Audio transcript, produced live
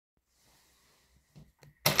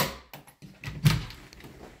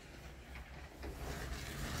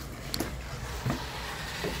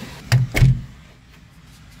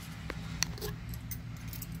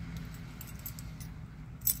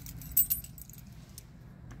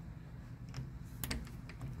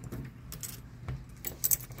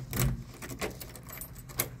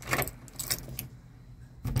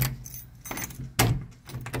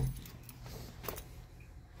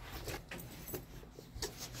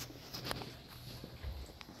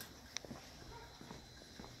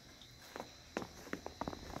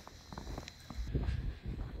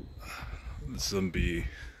sun be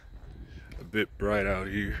a bit bright out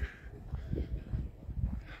here,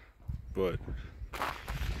 but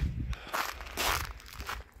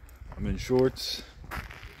I'm in shorts,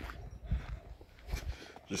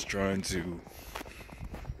 just trying to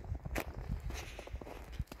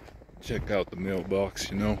check out the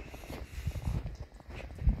mailbox, you know.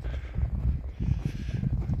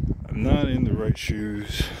 I'm not in the right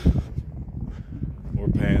shoes or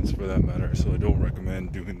pants for that matter, so I don't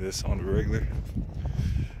recommend doing this on the regular.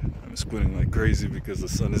 I'm squinting like crazy because the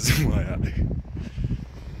sun is in my eye.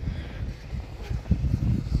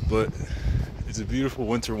 But it's a beautiful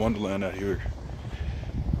winter wonderland out here.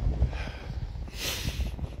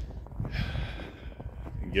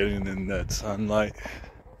 And getting in that sunlight,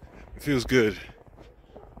 it feels good.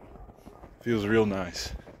 It feels real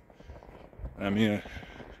nice. I mean,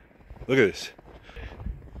 look at this.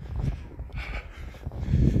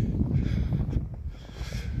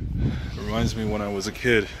 It reminds me when I was a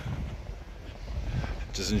kid,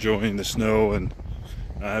 just enjoying the snow and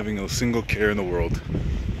not having a single care in the world.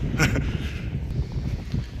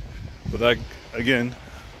 But that, again,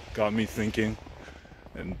 got me thinking,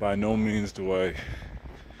 and by no means will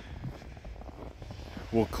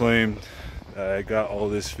claim that I got all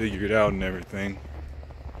this figured out and everything.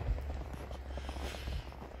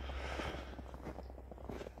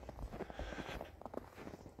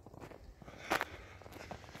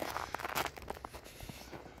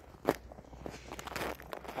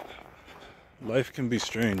 Life can be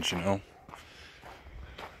strange, you know.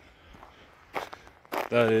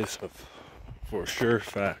 That is for sure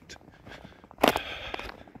fact. I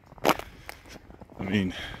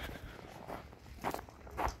mean,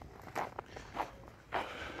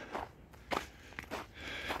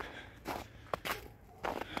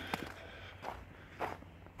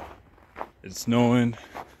 it's snowing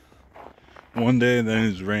one day and then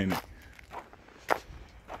it's raining.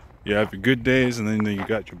 You have your good days and then you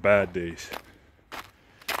got your bad days.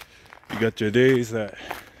 You got your days that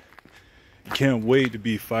you can't wait to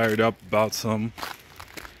be fired up about something.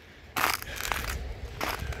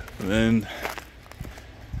 And then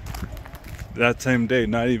that same day,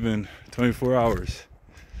 not even 24 hours,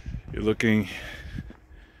 you're looking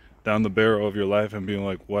down the barrel of your life and being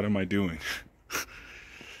like, what am I doing?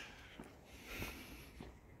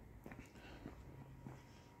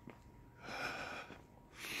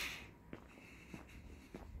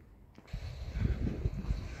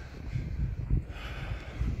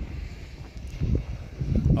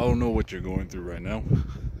 I don't know what you're going through right now,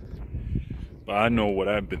 but I know what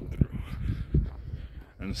I've been through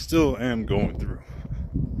and still am going through.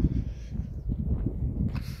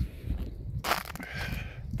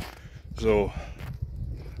 So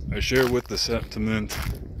I share with the sentiment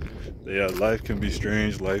that yeah, life can be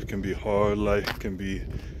strange, life can be hard, life can be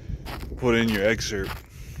put in your excerpt.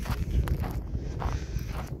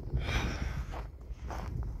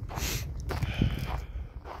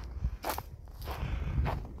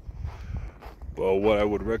 Well, what I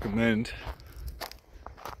would recommend,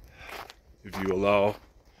 if you allow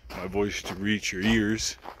my voice to reach your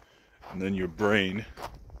ears and then your brain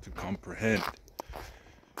to comprehend,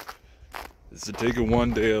 is to take it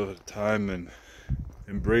one day at a time and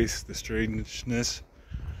embrace the strangeness,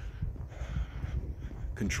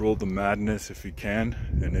 control the madness if you can,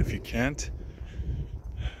 and if you can't,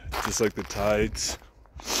 just like the tides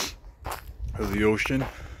of the ocean,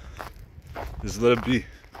 just let it be.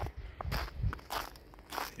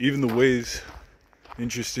 Even the waves,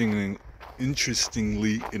 interestingly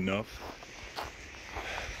enough,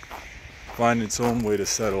 find its own way to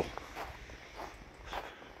settle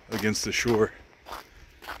against the shore.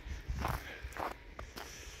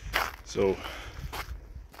 So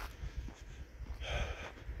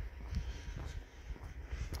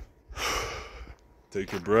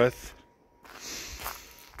take your breath.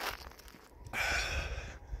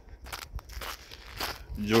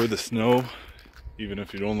 Enjoy the snow. Even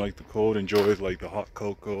if you don't like the cold, enjoy it like the hot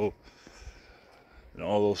cocoa and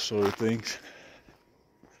all those sort of things.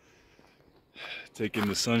 Take in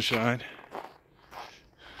the sunshine.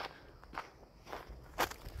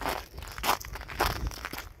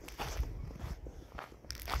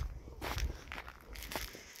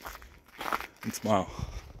 And smile.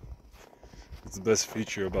 It's the best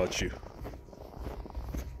feature about you.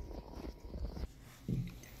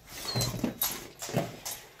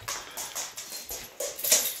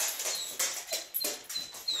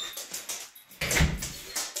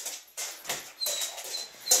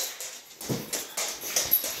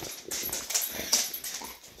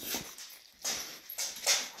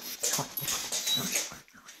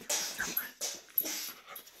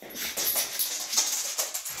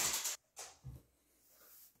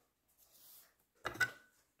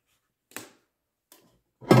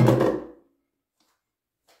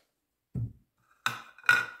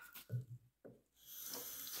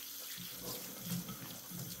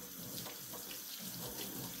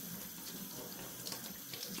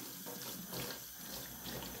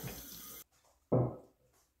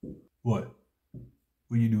 What?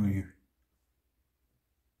 What are you doing here?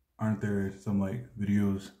 Aren't there some like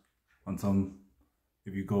videos on some,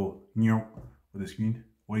 if you go with the screen?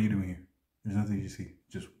 What are you doing here? There's nothing you see.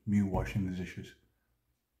 Just me washing the dishes.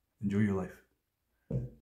 Enjoy your life.